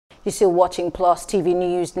You're still watching Plus TV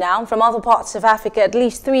News now. From other parts of Africa, at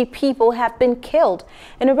least 3 people have been killed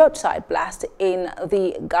in a roadside blast in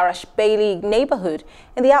the Garasbaley neighbourhood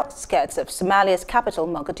in the outskirts of Somalia's capital,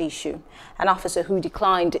 Mogadishu. An officer who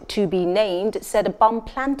declined to be named said a bomb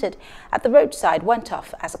planted at the roadside went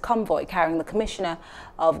off as a convoy carrying the commissioner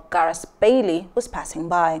of Garasbaley was passing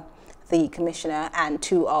by. The commissioner and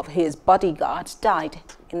 2 of his bodyguards died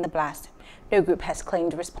in the blast. No group has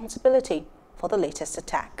claimed responsibility for the latest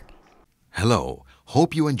attack. Hello,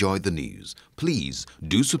 hope you enjoyed the news. Please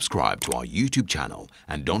do subscribe to our YouTube channel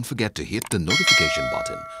and don't forget to hit the notification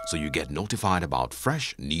button so you get notified about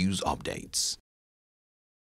fresh news updates.